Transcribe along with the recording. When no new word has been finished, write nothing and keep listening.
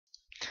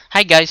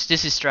Hi guys,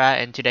 this is Stra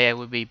and today I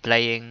will be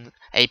playing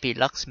AP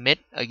Locksmith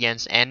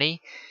against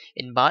Annie.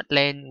 In bot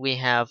lane we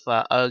have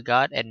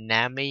Urgot and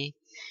Nami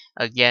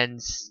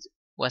against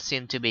what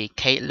seems to be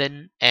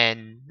Caitlyn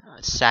and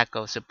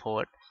Sacco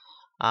support.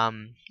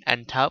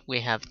 And top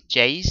we have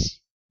Jace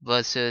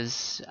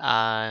versus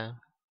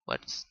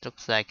what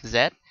looks like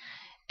Zed.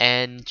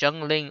 And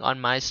jungling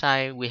on my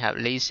side we have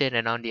Lee Sin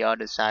and on the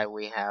other side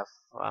we have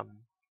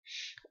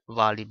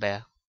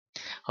Volibear.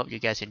 Hope you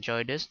guys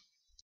enjoy this.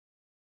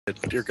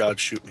 Dear God,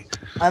 shoot me.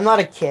 I'm not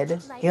a kid.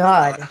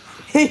 God.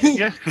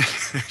 Yeah,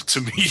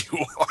 to me you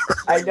are.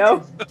 I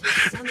know.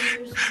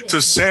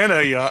 To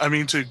Santa, yeah. I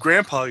mean, to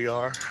Grandpa, you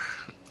are.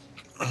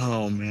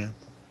 Oh man.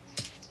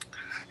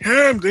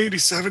 Yeah, I'm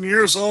 87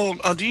 years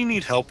old. Do you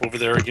need help over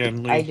there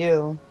again, Lee? I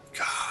do.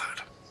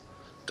 God,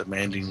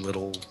 demanding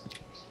little.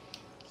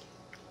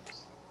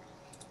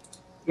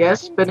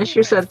 Yes, finish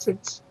your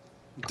sentence.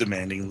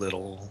 Demanding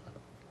little.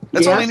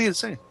 That's all I need to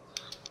say.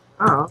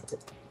 Oh.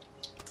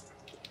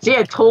 See,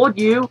 I told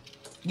you.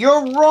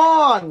 You're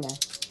wrong.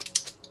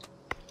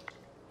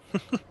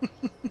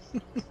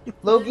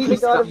 Loki, the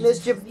god of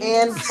mischief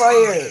and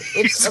fire.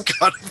 He's It's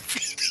got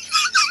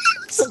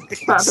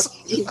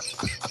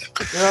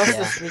You're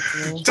also sweet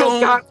to me.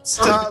 Don't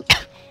stop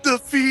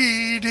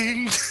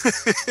defeating.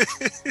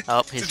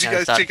 Oh, he's Did you gonna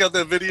guys start. check out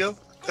that video?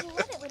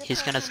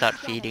 He's gonna start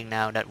feeding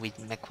now that we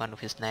make fun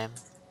of his name.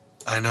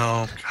 I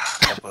know.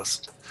 God help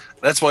us.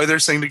 That's why they're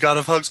saying the God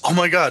of Hugs. Oh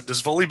my God,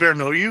 does Volibear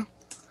know you?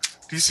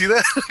 Do you see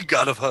that?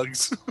 God of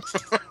Hugs.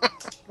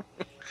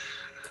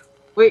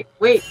 Wait.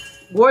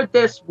 Ward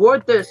this.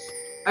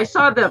 I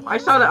saw them. I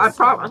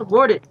promise.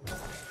 Ward it.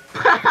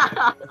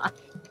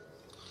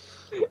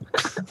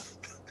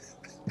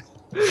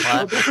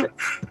 What?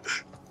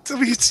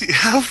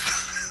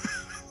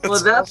 WTF?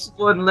 Well, that's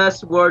one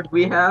less word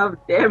we have.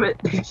 Damn it.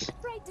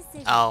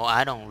 Oh,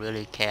 I don't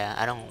really care.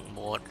 I don't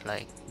want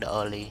like the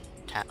early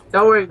town.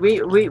 Don't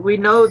worry. We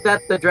know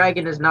that the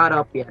dragon is not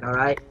up yet. All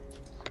right.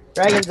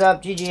 Dragon's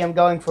up. GG, I'm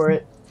going for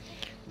it.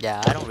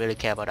 Yeah, I don't really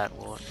care about that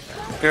ward.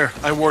 Here,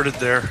 I warded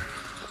there.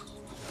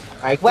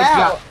 All right.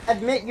 Wow.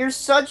 Admit you're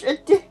such a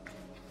dick.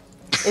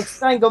 It's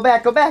fine. Go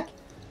back. Go back.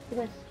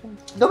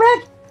 Go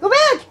back. Go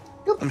back.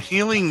 I'm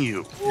healing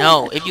you.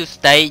 No, if you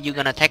stay, you're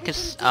gonna take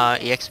his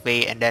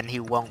EXP and then he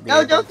won't be No,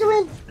 able don't to go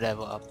in.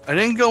 level up. I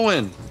didn't go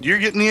in. You're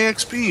getting the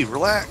XP.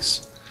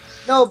 Relax.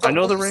 No, but I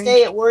know when the you range.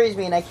 stay, it worries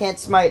me, and I can't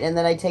smite, and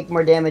then I take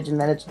more damage, and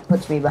then it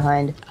puts me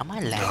behind. Am I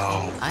lagging?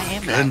 Oh, I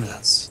am lagging.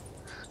 goodness.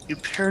 You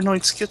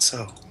paranoid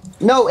schizo.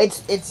 No,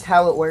 it's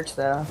how it works,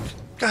 though.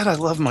 God, I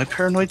love my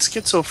paranoid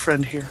schizo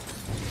friend here.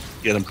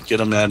 Get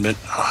him, admit.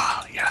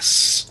 Ah,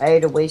 yes. I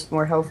had to waste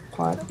more health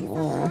pot.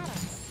 Yeah.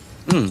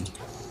 Hmm.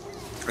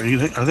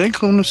 Are they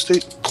going to stay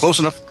close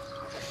enough?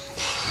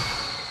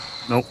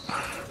 Nope,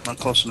 not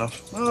close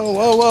enough.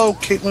 Oh, whoa,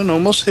 Caitlyn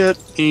almost hit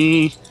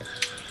me.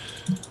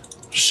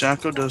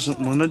 Shaco doesn't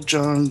want a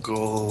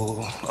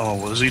jungle. Oh,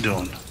 what is he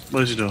doing?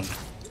 What is he doing?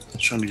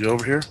 He's trying to get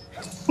over here.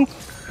 Oop.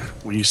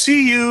 We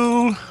see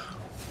you.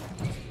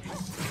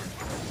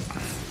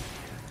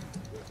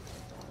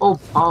 Oh,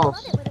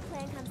 balls.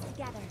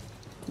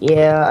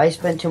 Yeah, I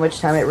spent too much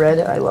time at red.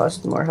 I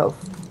lost more health.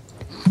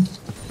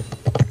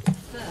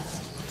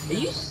 Are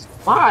you?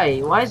 Why?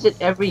 Why is it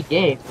every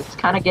game? It's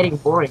kind of getting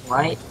boring,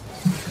 right?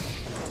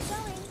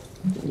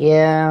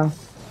 Yeah.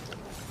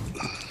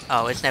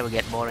 Oh, it's never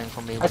get boring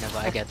for me whenever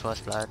I get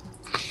first blood.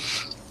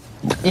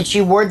 Did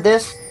she ward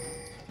this?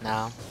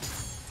 No,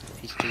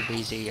 he's too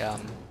busy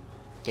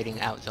getting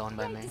outzoned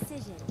by me.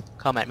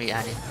 Come at me,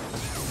 Annie.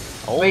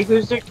 Oh, Wait,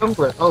 who's their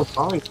jungler? Oh,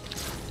 Polly.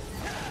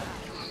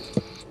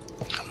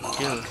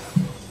 dude,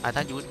 I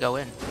thought you would go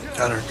in.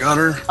 Got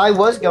her. I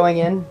was going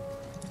in.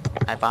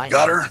 I bind.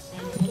 Got her.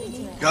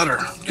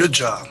 Good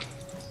job.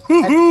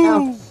 No.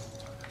 Woohoo!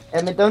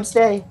 Emmett, don't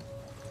stay.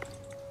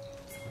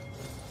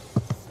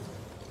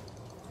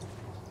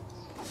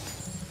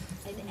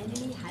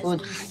 Ooh,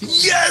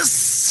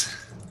 Yes!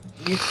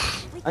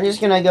 I'm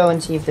just gonna go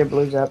and see if their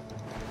blue's up.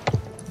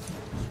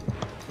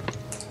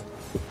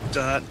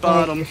 Dad Thank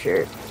bottom. you,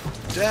 shirt.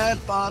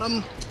 Dad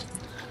bottom.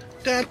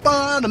 Dad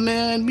bottom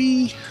and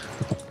me.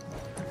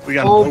 We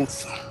got Oh.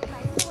 both.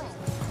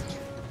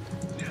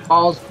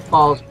 Balls.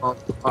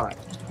 Alright.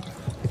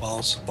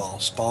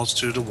 Balls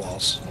to the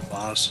walls.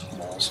 Balls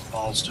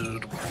to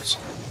the walls.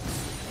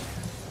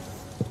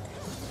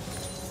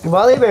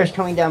 Volibear's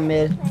coming down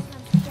mid,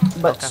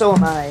 but Okay. so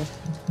am I.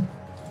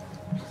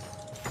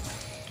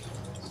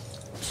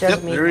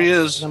 Yep, there he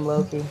is. I'm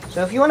Loki.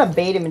 So if you want to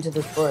bait him into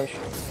this bush,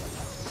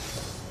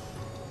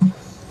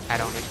 I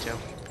don't need to.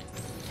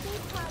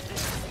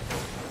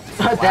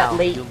 That Wow,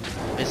 late. you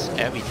miss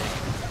everything.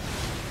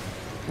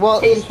 well,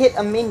 it hit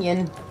a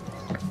minion.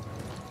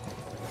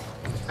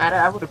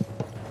 I would have.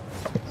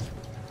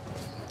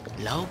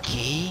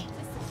 Loki,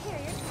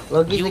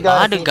 Loki's you the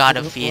god are of the feeding. god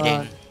of Come feeding.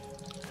 on.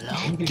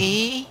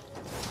 Loki.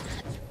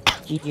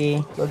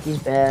 GG. Loki's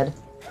bad.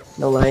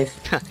 No life.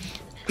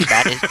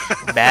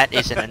 That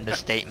is an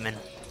understatement.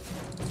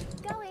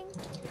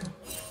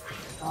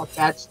 Oh,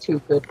 that's too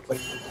good for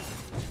you.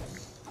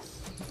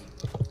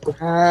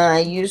 I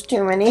used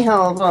too many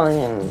health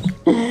volumes.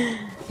 I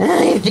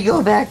have to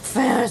go back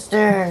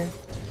faster.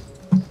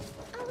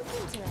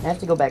 I have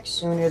to go back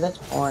sooner. That's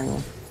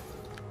boring.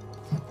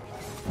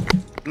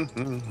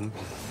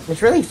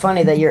 It's really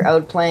funny that you're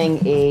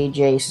outplaying a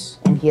Jace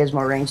and he has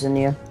more range than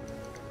you.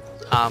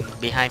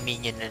 Behind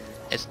minion and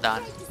it's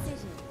done.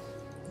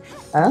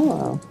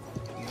 Oh.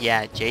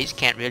 Yeah, Jace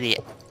can't really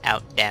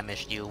out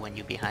damage you when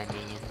you're behind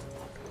minion.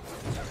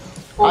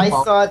 I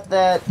thought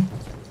that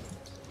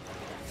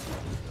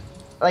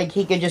like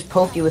he could just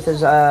poke you with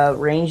his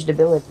ranged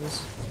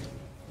abilities.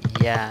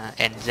 Yeah,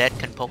 and Zed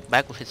can poke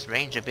back with his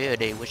range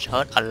ability, which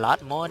hurt a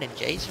lot more than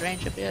Jace's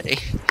range ability.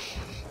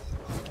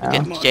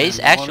 Because Oh. Jace's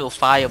actual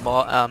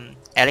fireball,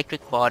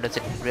 electric ball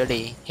doesn't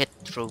really hit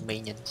through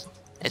minions.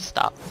 It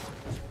stopped.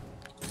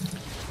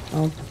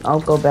 I'll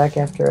go back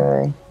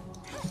after I.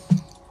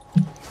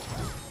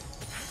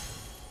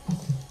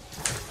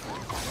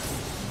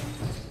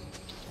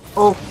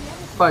 Oh,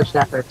 fudge,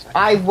 that hurts.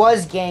 I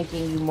was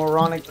ganking you,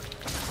 moronic.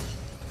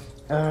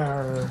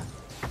 I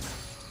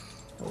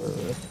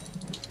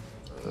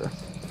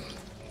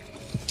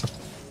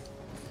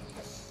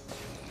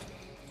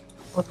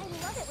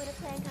love it when a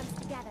plan comes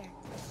together.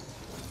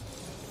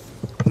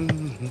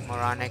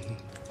 Moronic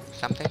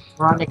something?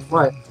 Moronic,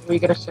 what? What are you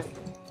gonna say?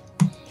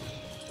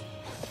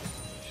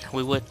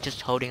 We were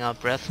just holding our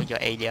breath for your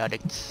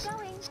idiotic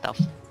stuff.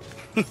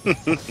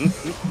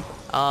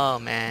 Oh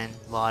man,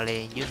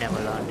 Wally, you never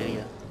learn, do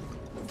you?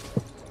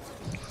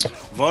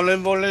 Volley,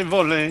 volley,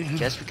 volley.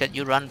 Just because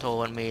you run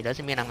toward me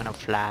doesn't mean I'm gonna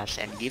flash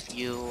and give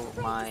you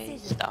my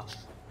stuff.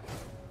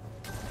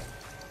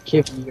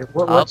 Give me your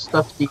what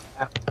stuff do you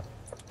have?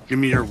 Give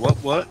me your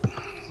what?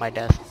 My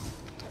death.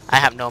 I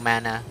have no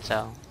mana,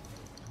 so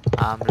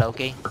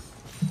Loki.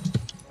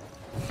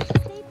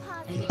 Stay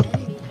positive.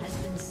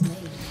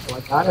 Oh, I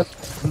got it.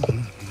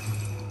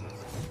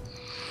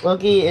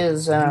 Loki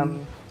is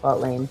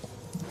bot lane.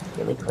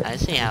 Really quick. I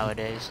see how it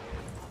is.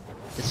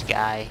 This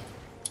guy.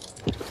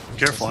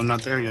 Careful, I'm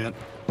not there yet.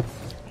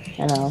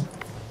 I know.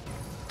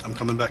 I'm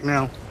coming back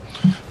now.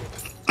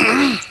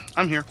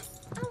 I'm here.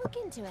 I'll look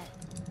into it.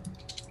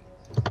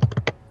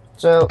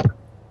 So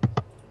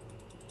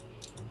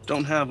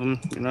Don't have him.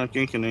 You're not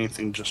ganking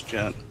anything just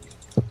yet.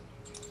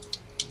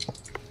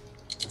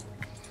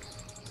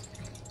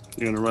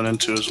 You're gonna run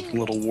into his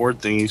little ward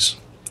thingies.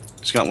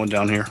 He's got one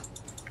down here.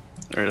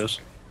 There it is.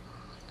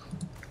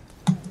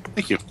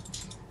 Thank you.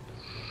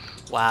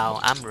 Wow,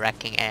 I'm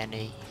wrecking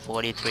Annie.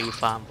 43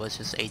 farm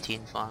versus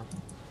 18 farm.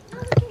 I'll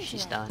look into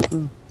She's it.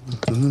 done.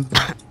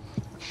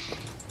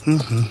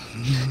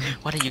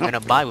 What are you gonna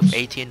buy with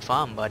 18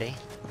 farm, buddy?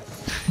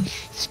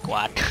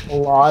 Squad. a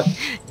lot.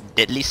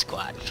 Deadly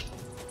squad.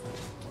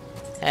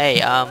 Hey,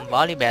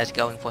 Volibear's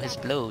going for his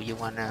blue. You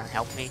wanna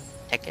help me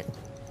take it?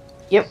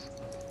 Yep.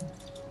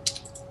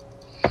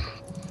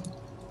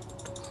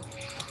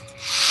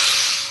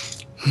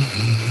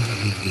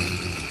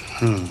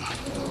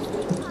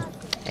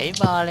 Hey,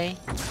 Volley.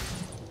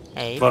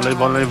 Hey, Volley,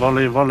 volley,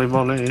 volley, volley,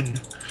 volley.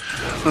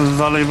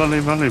 Volley, volley,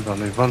 volley,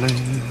 volley, volley.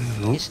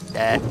 Nope. He's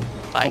dead.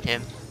 Fight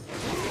him.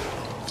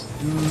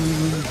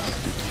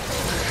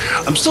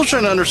 I'm still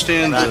trying to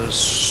understand the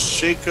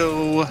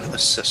Shaco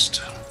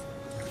assist.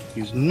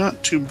 He's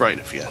not too bright,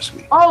 if you ask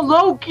me. Oh,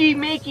 Loki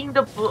making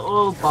the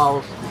balls.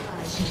 Oh,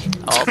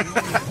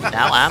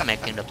 now I'm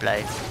making the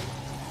play.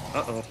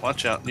 Uh-oh,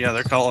 watch out. Yeah,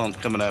 they're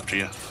coming after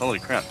you. Holy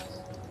crap.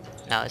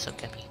 No, it's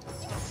okay.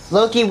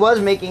 Loki was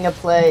making a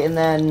play, and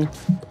then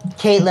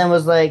Caitlyn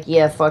was like,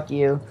 "Yeah, fuck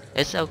you."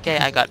 It's okay,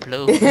 I got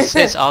blue.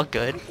 It's all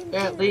good.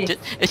 Apparently.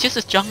 It's just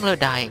a jungler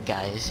dying,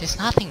 guys. It's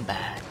nothing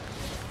bad.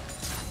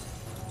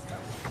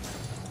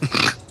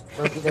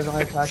 Loki doesn't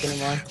want to talk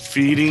anymore.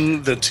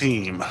 Feeding the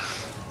team.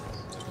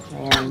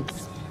 And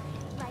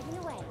Fighting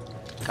away.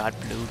 God,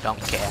 blue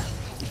don't care.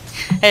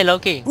 Hey,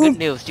 Loki, good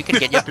news. You can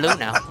get your blue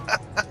now.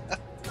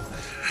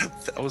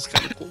 That was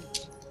kind of cool.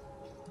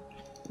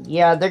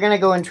 yeah, they're gonna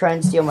go and try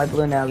and steal my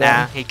blue now. Though.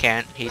 Nah, he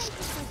can't. He's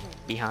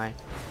behind.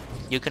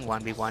 You can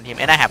 1v1 him.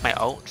 And I have my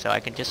ult, so I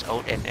can just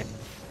ult and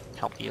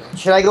help you.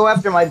 Should I go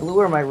after my blue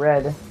or my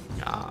red?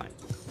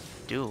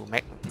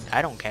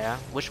 I don't care.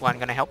 Which one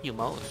gonna help you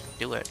most?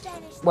 Do it.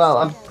 Well,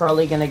 I'm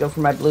probably gonna go for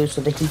my blue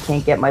so that he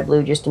can't get my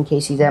blue just in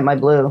case he's at my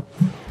blue.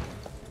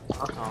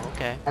 Oh,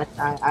 okay.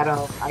 I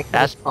don't. I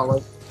That's- can't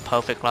follow.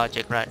 Perfect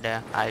logic right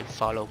there. I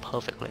follow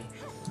perfectly.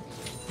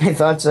 I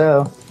thought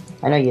so.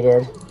 I know you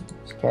did.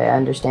 Okay, I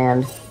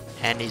understand.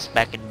 And he's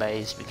back in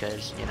base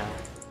because, you know,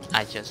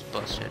 I just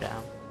burst her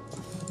down.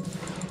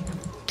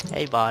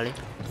 Hey, Barley.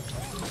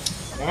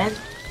 Man,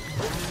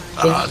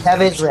 Did he have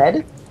his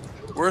red?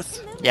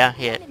 Worth? Yeah,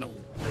 here.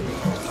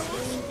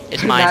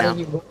 It's mine not now.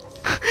 anymore.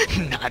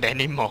 Not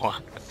anymore.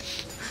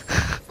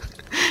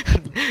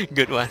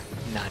 Good one.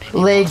 Not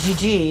anymore. Lay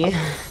GG.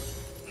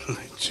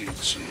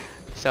 GG.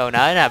 So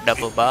now I have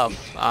double buff.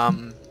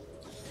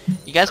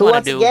 You guys Who wanna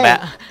wants do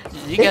again?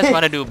 You guys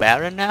wanna do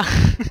Baron now?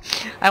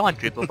 I want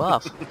triple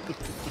buff.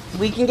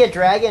 We can get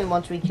dragon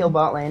once we kill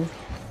bot lane.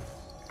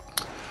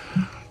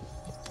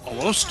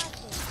 Almost.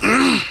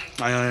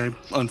 I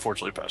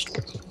unfortunately passed away.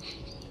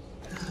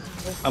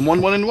 I'm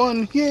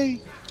 1-1-1.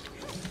 Yay!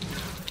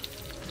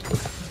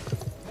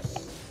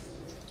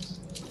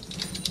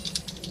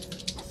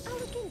 I'll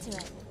look into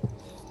it.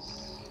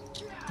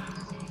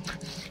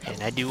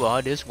 And I do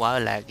all this while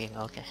lagging.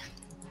 Okay.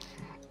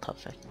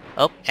 Perfect.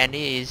 Oh,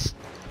 Annie is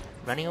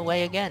running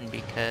away again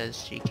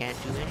because she can't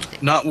do anything.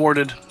 Not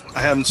warded.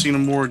 I haven't seen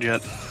him ward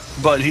yet.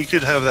 But he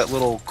could have that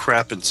little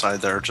crap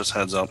inside there, just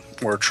heads up.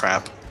 Or a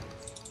trap.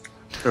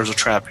 There's a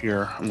trap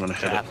here. I'm gonna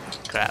hit it.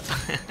 Crap.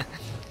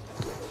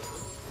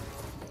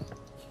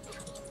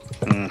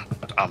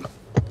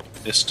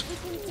 Missed.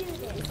 We can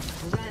do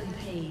this.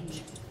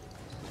 Rampage.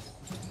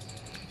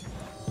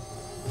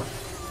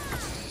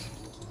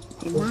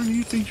 Where do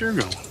you think you're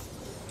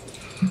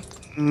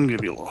going?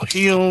 Give you a little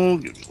heal,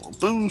 give you a little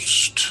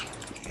boost.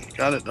 You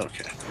got it?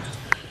 Okay.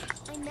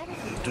 I never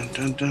Dun,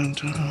 dun, dun,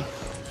 dun.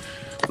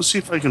 Let's see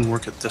if I can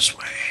work it this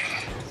way.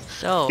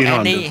 So You know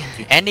I'm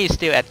Annie's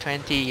still at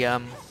 20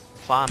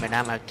 farm and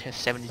I'm at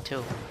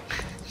 72.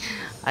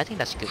 I think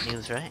that's good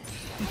news, right?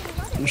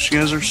 She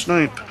has her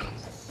snipe.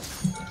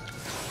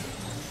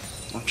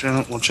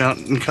 Watch out,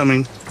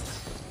 incoming.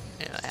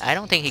 I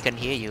don't think he can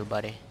hear you,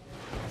 buddy.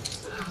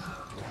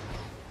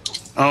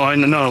 Oh, I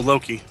know, no,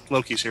 Loki.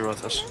 Loki's here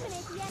with us.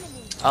 eliminate the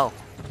enemy. Oh.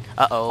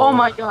 Uh-oh. Oh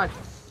my god.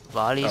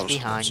 Volley's That was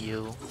behind close. you.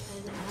 An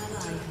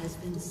ally has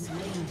been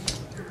slain.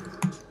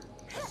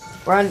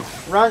 Run,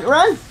 run,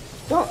 run!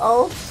 Don't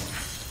oh.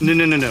 No.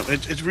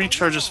 It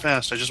recharges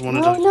fast. I just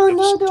wanted No, to.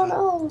 no, don't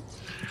oh.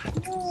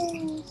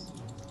 No,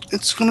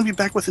 It's gonna be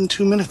back within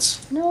 2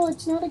 minutes. no,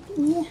 it's not a.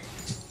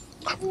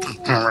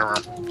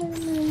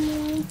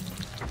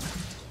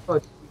 Oh,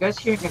 you guys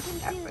hearing a We can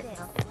cat do right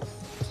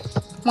this.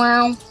 now?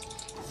 Wow.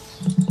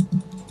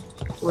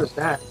 What was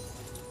that?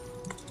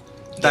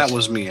 That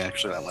was me,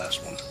 actually, that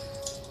last one.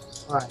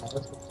 Alright,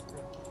 let's go.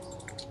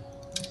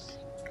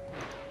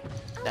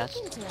 I'll That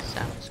look into it.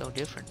 sounds so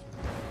different.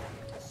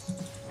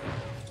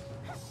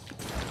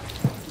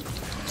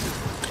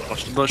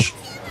 Watch the bush.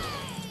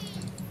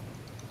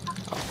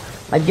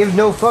 I give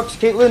no fucks,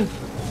 Caitlyn.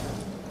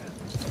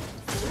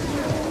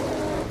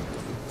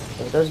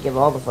 It does give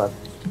all the fucks.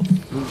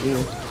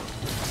 GG.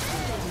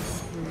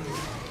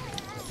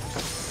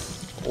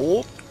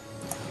 Oh.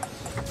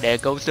 There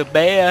goes the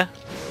bear.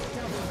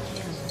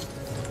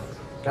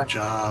 Good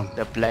job.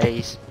 The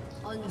blaze.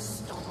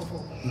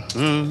 Unstoppable.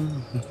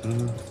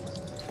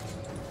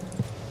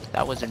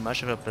 That wasn't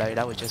much of a play.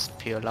 That was just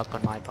pure luck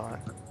on my part.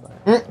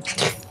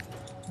 But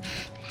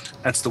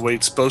That's the way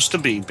it's supposed to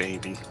be,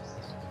 baby.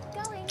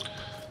 Going.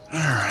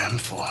 Alright, I'm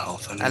full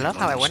health. I love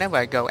how bonus. whenever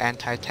I go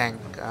anti-tank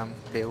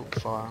build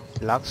for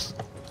Lux,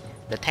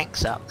 the tank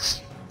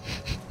sucks.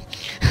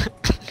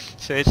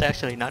 So it's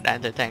actually not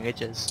anti-tank, it's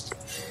just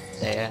I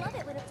there. love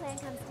it when a plan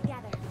comes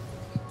together.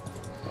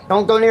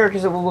 Don't go near it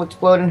because it will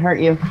explode and hurt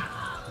you.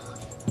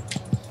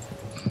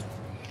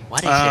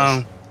 What is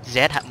Um, this?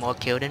 Zed had more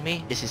kill than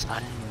me? This is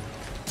unbelievable.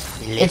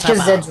 It's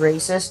because Zed's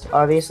racist,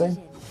 obviously.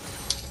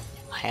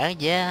 Hell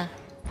yeah.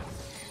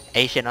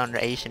 Asian on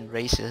Asian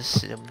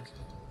racism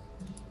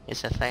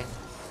is a thing.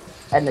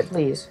 Admit it,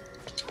 please.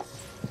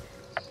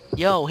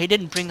 Yo, he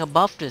didn't bring a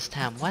buff this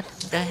time. What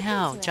the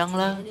hell,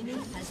 jungler? Enemy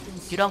has been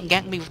You don't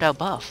slain. gank me without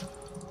buff.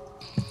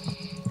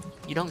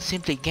 You don't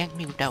simply gank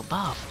me without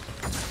buff.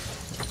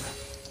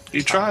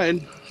 You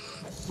tried.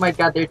 Oh my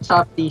god, they're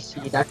top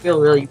DC. I feel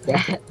really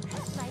bad.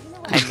 Lighting the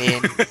way.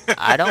 I mean,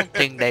 I don't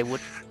think they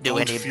would do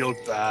Don't any. feel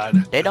bad.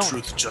 They The don't.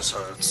 truth just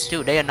hurts.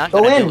 Dude, they are not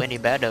Go gonna do in. any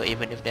better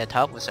even if their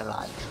top was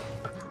alive.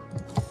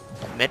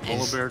 Mid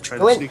Polar is bear tried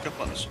Go to in. sneak up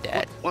on us.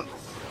 dead. What?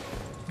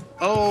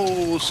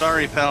 Oh,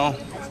 sorry, pal.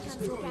 Plan comes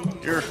together.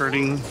 You're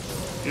hurting.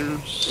 You're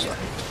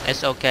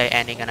It's okay,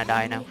 Annie gonna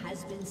die now. Enemy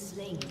has been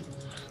slain.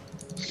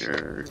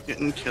 you're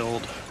getting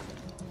killed.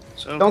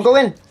 So Don't go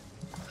in.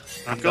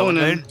 I'm going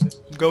in.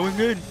 Going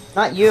in.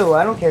 Not you.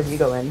 I don't care if you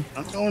go in.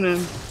 I'm going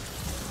in.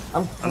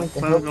 I'm I'm, going to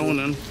I'm help going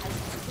you. in.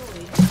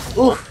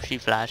 Oof. She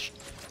flashed.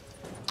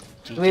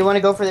 Do we want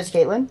to go for this,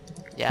 Caitlyn?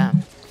 Yeah.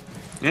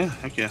 Yeah,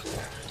 heck yeah.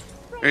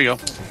 There you go.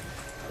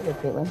 Okay,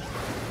 Caitlyn.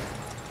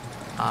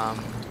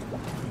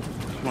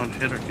 Come on,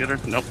 hit her, get her.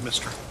 Nope,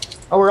 missed her.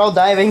 Oh, we're all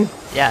diving.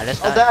 Yeah,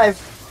 let's I'll dive.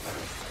 dive.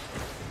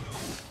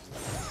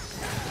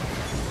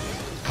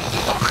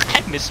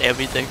 I miss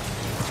everything.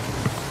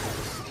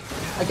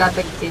 I got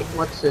the key.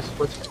 What's this?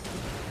 What's this?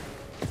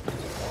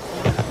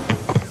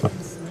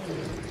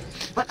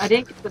 What? I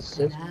didn't get the assist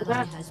An for ally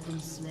that? has been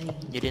slain.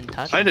 You didn't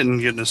touch. I didn't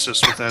get an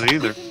assist with that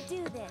either. We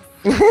can do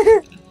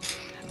this.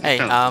 Hey,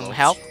 Kinda close.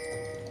 help.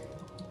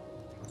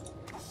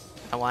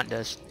 I want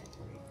this.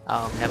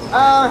 Oh, never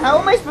mind. How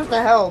am I supposed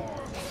to help?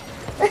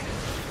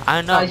 I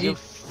don't know, Guys, you you-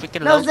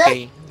 freaking No,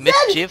 Loki.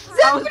 Mischief. Zed,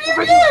 I was what are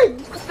never you here.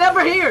 doing? I was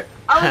never here.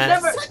 I was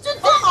never. Such a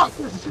Oh,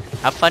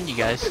 Have fun, you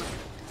guys.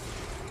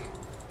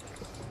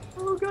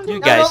 oh god. You No,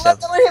 guys don't let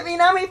are, someone hit me.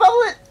 Now me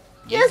bubble it.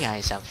 you Yes.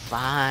 guys are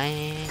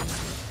fine.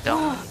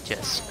 Don't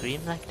just scream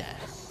like that.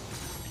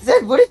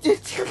 Zed, what did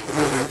you do?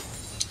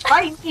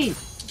 Fight me.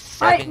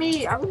 Fight Seven-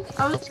 me. I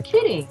was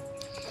kidding.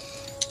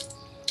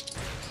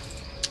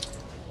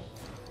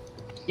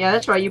 Yeah,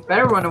 that's right. You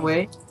better run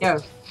away. Yeah.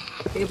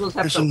 Tables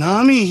have There's a to.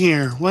 Nami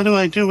here. What do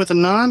I do with a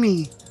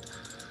Nami?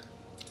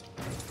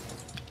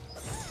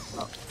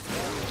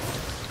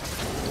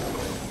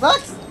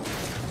 Lux!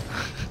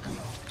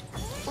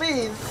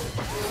 Please.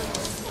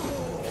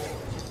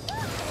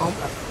 Oh,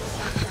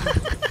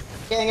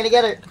 Okay, I'm gonna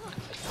get her.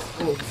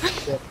 Oh,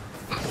 shit.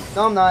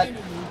 No, I'm not. Enemy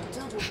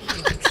double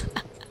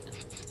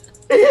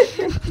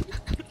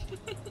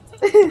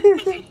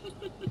kill.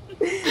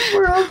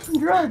 We're on some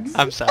drugs.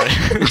 I'm sorry.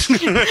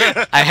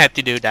 I had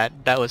to do that.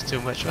 That was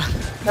too much fun.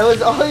 That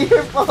was all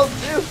your fault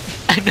too.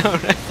 I know,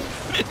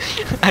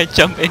 right? I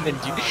jump in and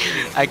you,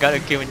 I got a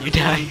kill and you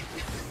die.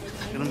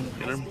 Get him,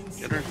 get him,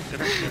 get her, get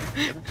her,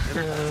 get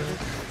her,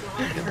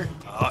 get her.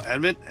 Oh,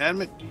 admit,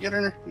 get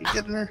her,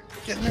 get her,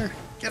 get her,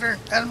 get her,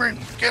 admit,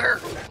 get her.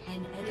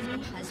 An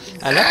enemy has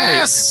been I love how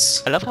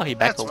Yes! I love how he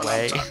backed That's what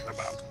away. I'm talking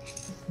about.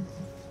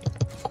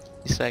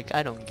 He's like,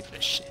 I don't give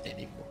a shit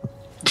anymore.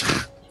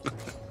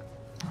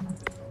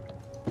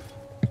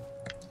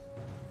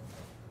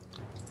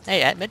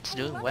 Hey, Admit's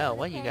doing well.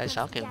 What are you guys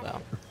talking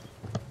about?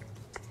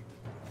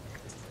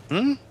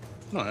 Hmm?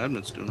 No,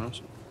 admit's doing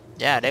awesome.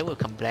 Yeah, they were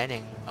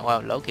complaining.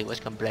 Well, Loki was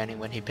complaining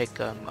when he picked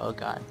oh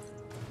god.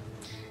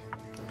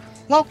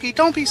 Loki,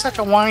 don't be such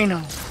a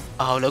wino.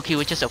 Oh, Loki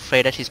was just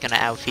afraid that he's gonna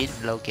outfit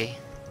Loki.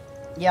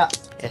 Yeah.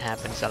 It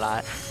happens a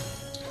lot.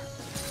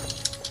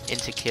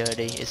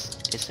 Insecurity is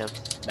a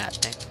bad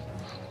thing.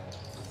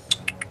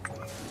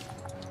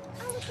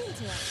 I'll look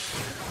into it.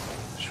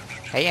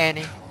 Hey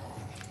Annie.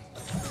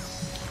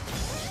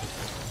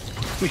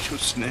 We should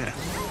snap.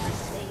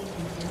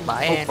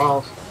 Bye oh Annie.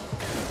 balls.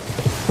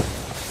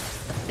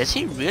 Does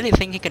he really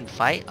think he can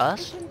fight We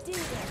us? can do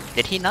this.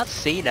 Did he not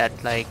see that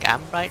like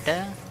I'm right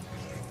there?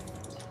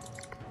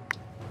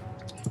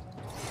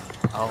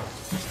 Oh.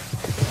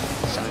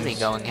 Somebody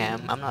going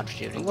ham. I'm not I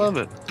shooting. love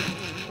it.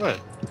 What?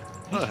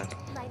 What?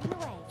 Lighting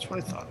away. That's what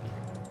I thought.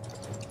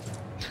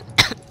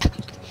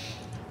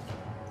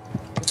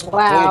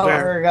 Wow,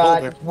 Bear,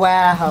 God. Bear.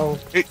 Wow.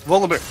 Hey,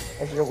 Volibear.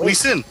 If you're Lee wait,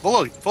 Sin,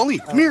 Volley,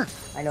 come here.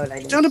 I know what I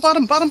did. Down the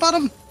bottom, bottom.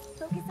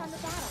 Focus on the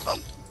battle.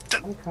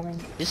 I'm coming.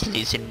 This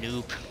is a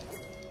noob.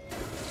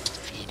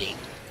 Feeding.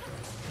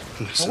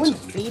 No one's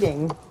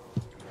feeding.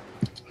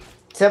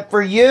 Except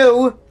for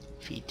you.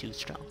 Feed too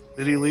strong.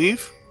 Did he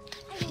leave?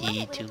 I love it Feed when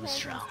a too plan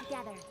strong. comes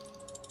together.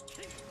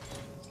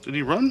 Did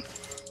he run?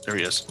 There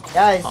he is.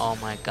 Guys, Oh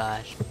my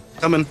gosh.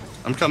 Coming.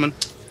 I'm coming.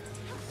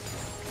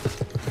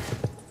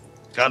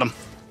 Got him.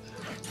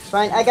 it's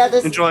fine. I got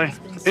this. Enjoy.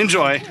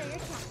 Enjoy. Here, your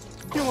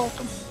tactics. You're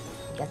welcome.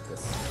 Got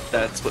this.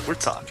 That's what we're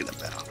talking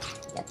about.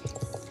 Got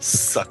this.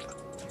 Suck.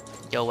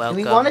 You're Do welcome.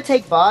 we want to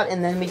take bot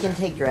and then we can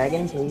take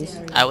dragon, please?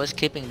 I was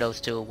keeping those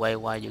two away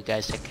while you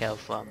guys take care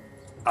of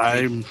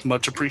I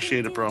much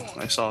appreciate it, bro.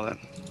 I saw that.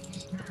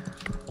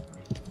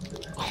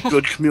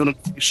 Good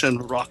communication,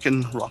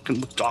 rockin'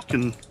 with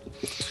Dawkin.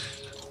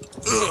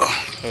 Ugh.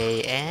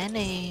 Hey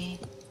Annie.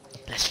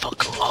 Let's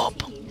fuck her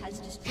up. has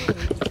destroyed a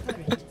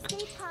turret.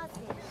 Stay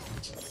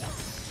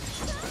positive.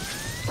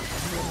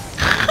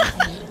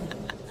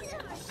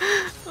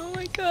 Oh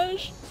my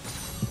gosh.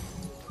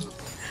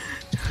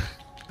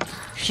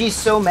 She's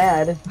so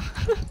mad.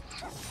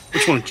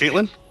 Which one,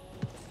 Caitlyn?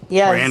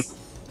 Yes.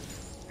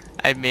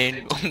 I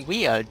mean,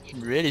 we are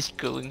really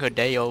screwing her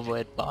day over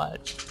at bot.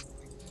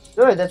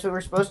 Good, that's what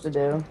we're supposed to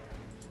do.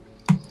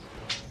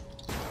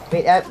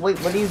 Wait, wait,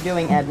 what are you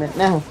doing, admin?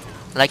 No.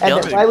 Like the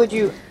Admin, why only, would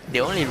you... the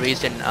only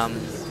reason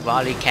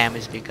Volley cam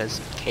is because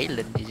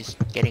Caitlyn is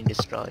getting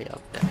destroyed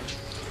up there.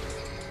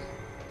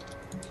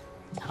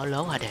 How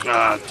low are they?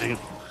 Ah, dang it.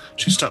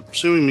 She stopped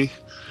pursuing me.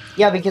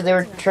 Yeah, because they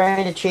were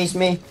trying to chase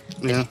me.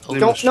 Yeah. they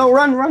Don't, was- no,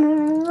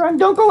 run,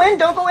 don't go in,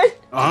 don't go in!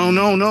 Oh,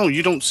 no,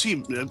 you don't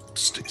see.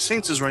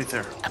 Saints is right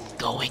there. I'm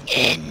going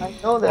in. I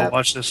know Oh, that.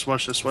 watch this.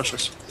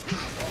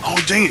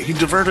 Oh, dang it, he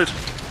diverted.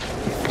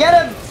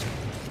 Get him!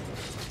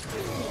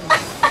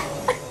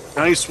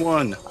 Nice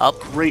one. Up.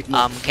 Great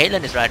move.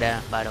 Caitlyn is right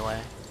there, by the way.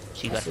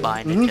 She got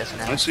blinded just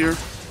now. I see her.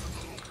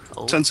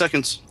 Oh, 10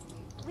 seconds.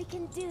 We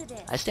can do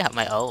this. I still have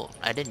my ult.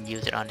 I didn't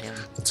use it on him.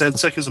 10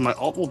 seconds and my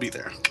ult will be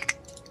there.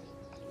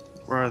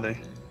 Where are they?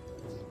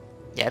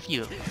 Yeah, if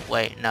you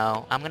wait,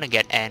 no, I'm gonna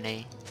get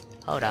Annie.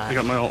 Hold I on.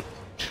 got my ult.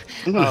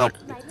 I'm gonna help.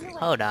 Lighting away.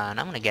 Hold on,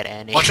 I'm gonna get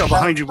Annie. Watch out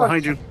behind you,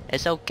 behind you.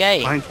 It's okay.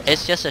 Behind-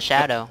 It's just a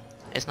shadow.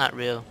 It's not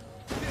real.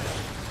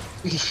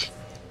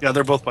 Yeah,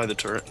 they're both by the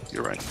turret.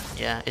 You're right.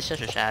 Yeah, it's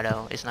just a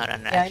shadow. It's not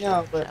an Yeah, I actual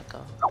know, but-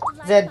 shadow.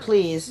 Zed,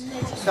 please,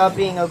 stop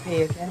being OP,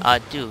 okay?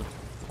 Dude,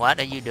 what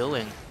are you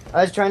doing?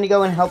 I was trying to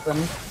go and help him.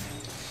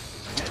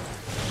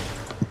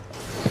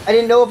 I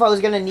didn't know if I was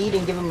gonna need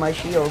and give him my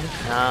shield.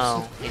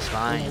 No, he's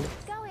fine.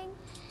 Going.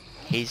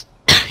 He's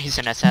he's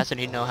an assassin.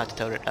 He knows how to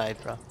turret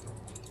dive, bro.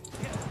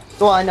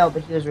 Well, I know,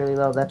 but he was really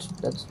low. That's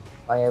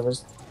why I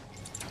was...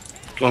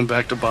 Going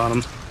back to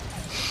bottom.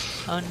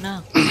 Oh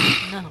no,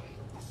 no.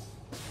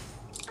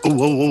 Oh,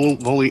 whoa,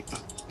 volley.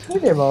 Hey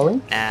there, Volley.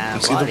 Nah,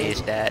 see the- Wally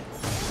is dead.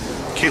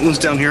 Caitlin's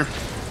down here.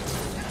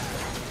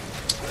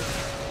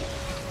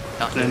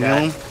 Don't do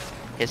Danielle. that.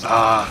 His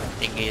Ah.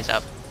 thingy is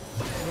up.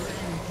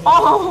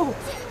 Oh,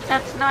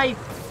 that snipe.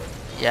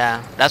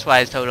 Yeah, that's why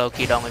I told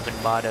Loki don't even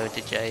bother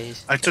to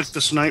chase. I took the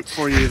snipe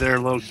for you there,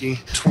 Loki.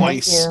 Thank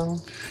Twice. you.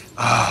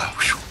 Ah,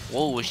 whew.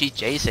 Whoa, she's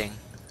chasing.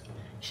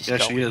 She's Yeah,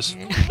 she going. is.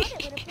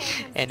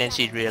 And then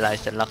she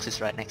realized that Lux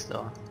is right next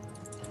door.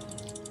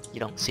 You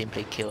don't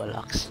simply kill a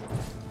Lux.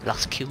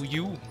 Lux kill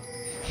you.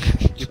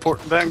 You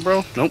porting back,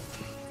 bro? Nope.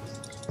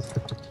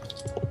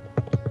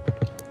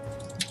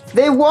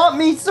 They want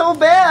me so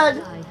bad.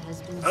 Ally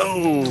has been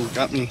Oh,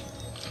 got me.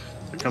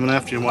 They're coming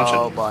after you. Watch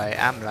Oh boy,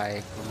 I'm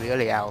like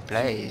really out of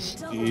place.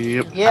 it.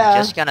 Yep. Yeah. I'm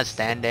just gonna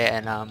stand there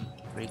and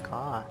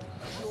recall.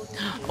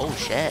 Oh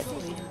shit.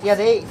 Yeah,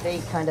 they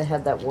kind of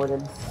had that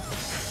warded.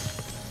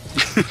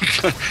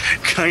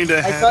 Kinda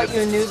I had thought it.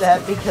 you knew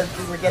that because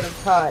we were getting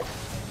caught.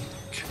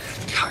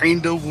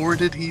 Kinda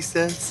warded, he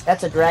says.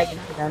 That's a dragon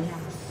for them.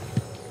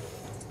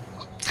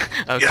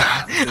 Oh Yeah,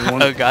 god. they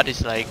want- Oh god,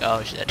 it's like,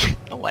 oh shit.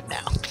 What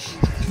now?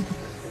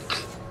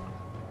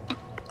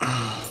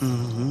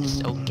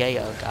 It's okay,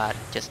 oh god.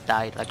 Just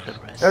die like the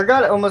rest.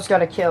 Urgot almost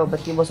got a kill, but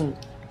he wasn't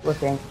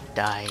looking.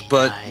 Die.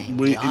 But die.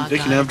 we, Oh, they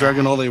can god, have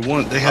Dragon die. all they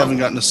want. They haven't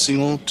gotten a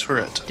single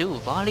turret. Dude,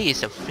 Volley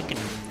is a freaking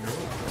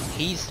noob.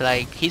 He's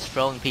like, he's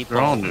throwing people.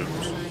 They're all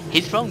noobs.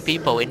 He's throwing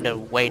people in the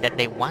way that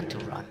they want to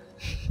run.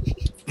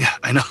 Yeah,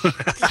 I know.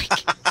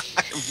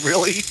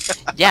 Really?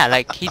 Yeah,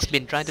 like he's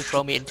been trying to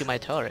throw me into my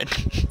turret.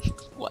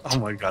 What? Oh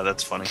my god,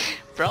 that's funny.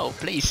 Bro,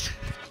 please.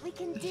 We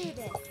can do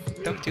this.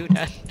 Don't do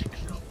that.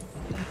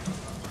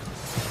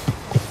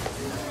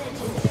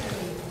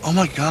 Oh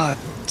my god,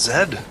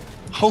 Zed.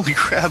 Holy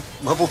crap,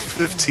 level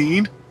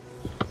 15?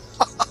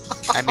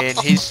 I mean,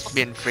 he's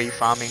been free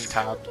farming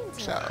top,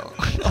 so.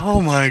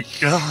 Oh my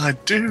god,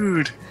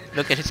 dude.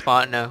 Look at his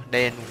partner,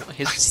 then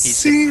he's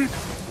See?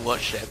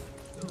 worship.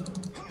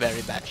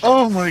 Very bad.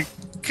 Oh my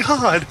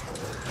god.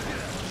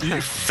 You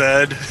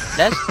fed.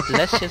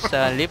 Let's just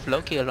leave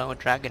Loki alone with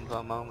Dragon for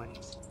a moment.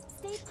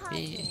 Stay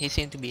positive. He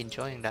seemed to be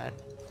enjoying that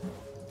Yeah,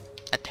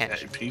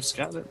 attention. Pete's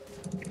got it.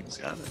 He's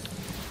got it.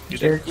 You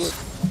Sure. did.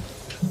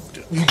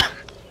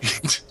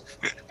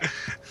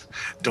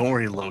 Don't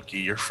worry, Loki.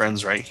 Your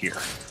friend's right here.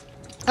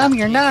 I'm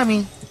your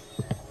Nami.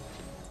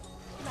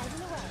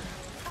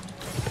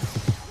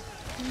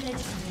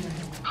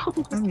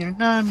 I'm your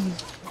Nami.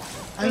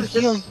 I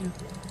heal you.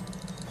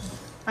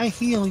 I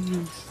heal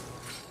you.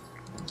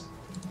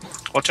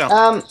 Watch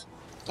out.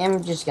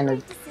 I'm just gonna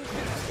do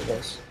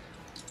this.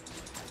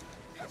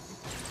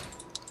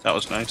 That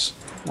was nice.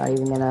 Not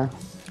even gonna.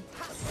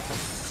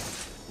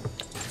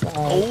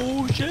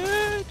 Oh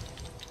shit!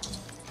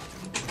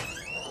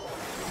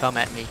 Come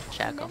at me,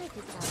 Shackle.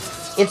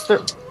 It's the.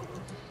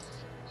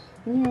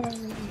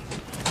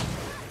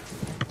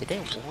 Did they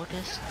award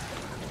this?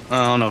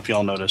 I don't know if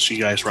y'all noticed. You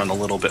guys run a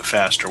little bit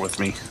faster with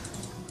me.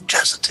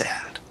 Just a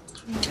tad.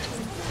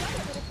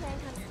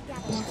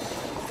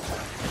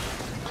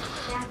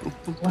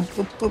 Yeah,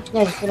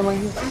 just get him right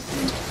here.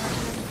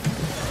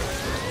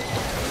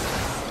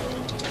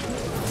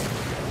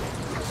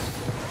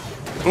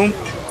 Boom.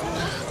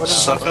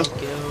 Sucker.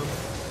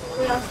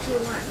 What else do you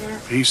want now?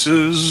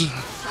 Pieces.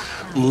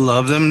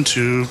 Love them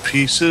to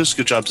pieces.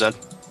 Good job, Zed.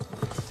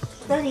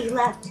 Thought he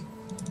left.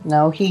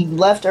 No, he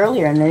left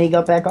earlier and then he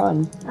got back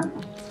on.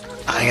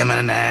 I am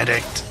an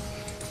addict.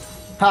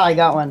 Ha, I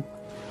got one.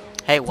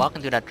 Hey, walk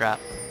into that trap.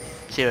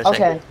 Seriously.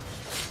 Okay.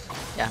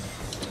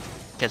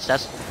 Because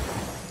that's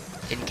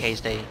in case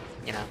they,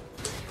 you know,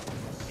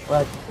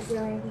 What? Is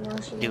there anything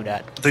else you do want?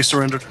 that. They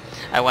surrendered.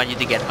 I want you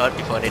to get hurt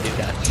before they do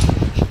that.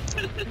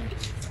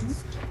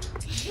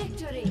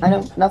 victory. I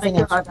know nothing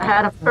else.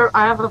 I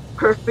have a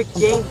perfect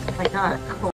game. Oh my god.